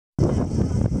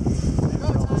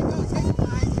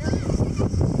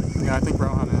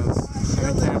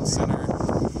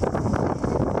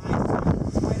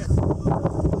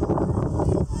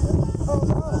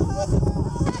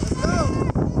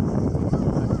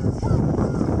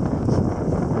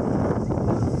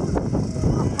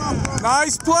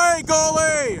Nice play,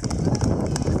 goalie!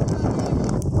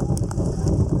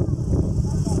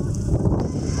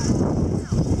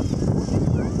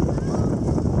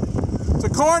 It's a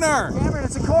corner! Cameron,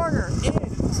 it's a corner. In.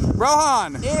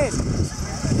 Rohan! In.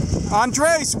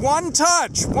 Andres, one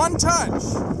touch! One touch!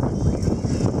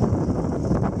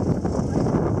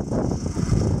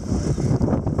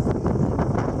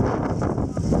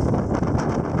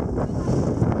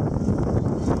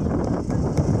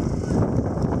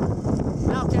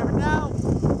 Now, Cameron, now!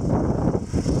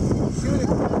 Shoot it!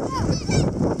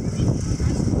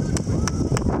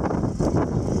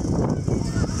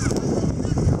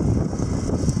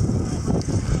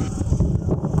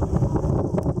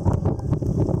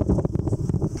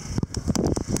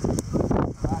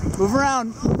 Move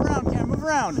around, Cam, move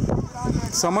around.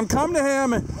 Someone come to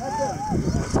him.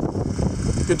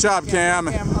 Good job, Cam.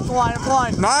 Cam, up the line, up the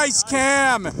line. Nice,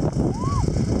 Cam.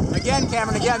 Again,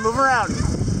 Cameron, again, move around.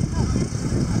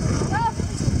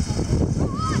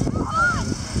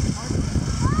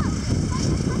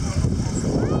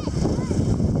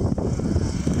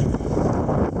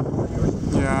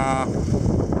 Yeah,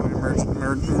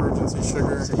 emergency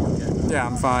sugar. Yeah,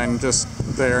 I'm fine. Just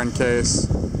there in case.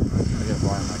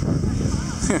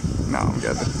 No, I'm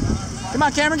good. Come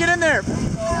on, Cameron, get in there. Come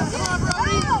on,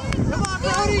 Brody. Come on,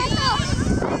 Brody.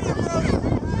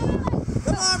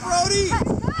 Come on, Brody.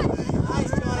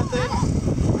 Nice, Jonathan.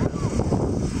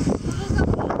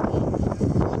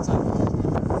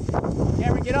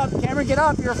 Cameron, get up. Cameron, get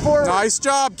up. You're a forward. Nice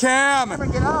job, Cam.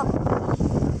 Cameron, get up.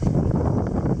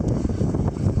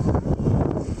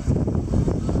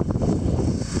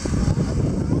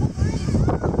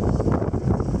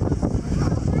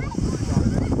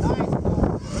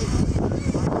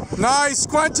 Nice,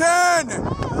 Quentin!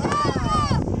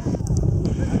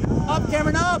 Up,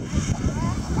 Cameron, up!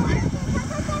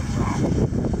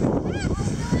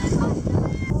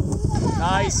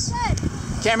 Nice.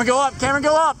 Cameron, go up. Cameron,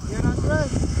 go up.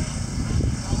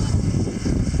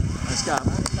 Nice job.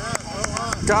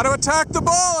 Got to attack the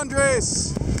ball,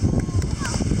 Andres.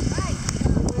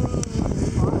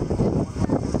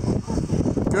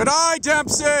 Good eye,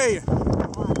 Dempsey.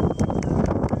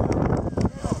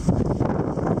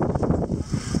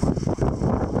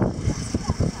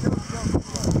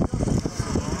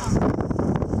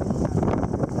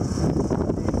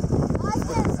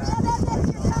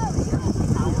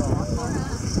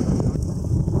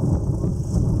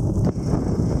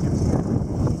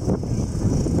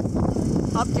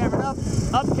 Up, Cameron, up.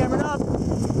 Up, Cameron, up.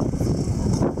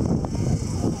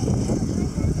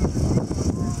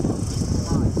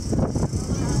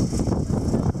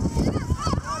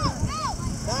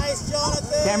 Nice,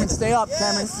 Jonathan. Cameron, stay up. Yes.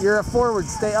 Cameron, you're a forward.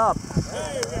 Stay up.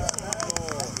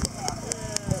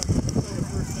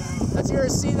 That's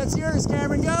yours. See, that's yours.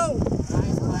 Cameron, go.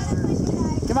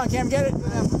 Come on, Cam, get it.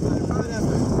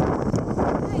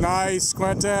 Nice,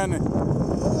 Quentin.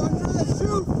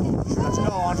 Shoot. Let's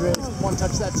go, Andre. One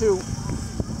touch that too.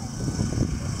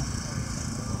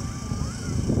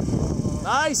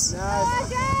 Nice.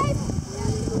 Nice.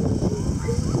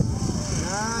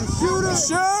 Shoot it.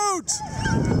 Shoot!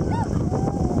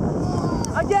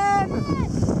 Again.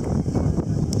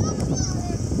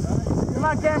 Come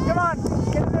on, Cam, come on.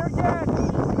 Get in there again.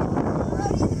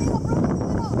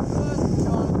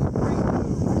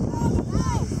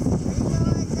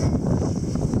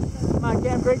 Come on,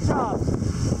 Cam, great job.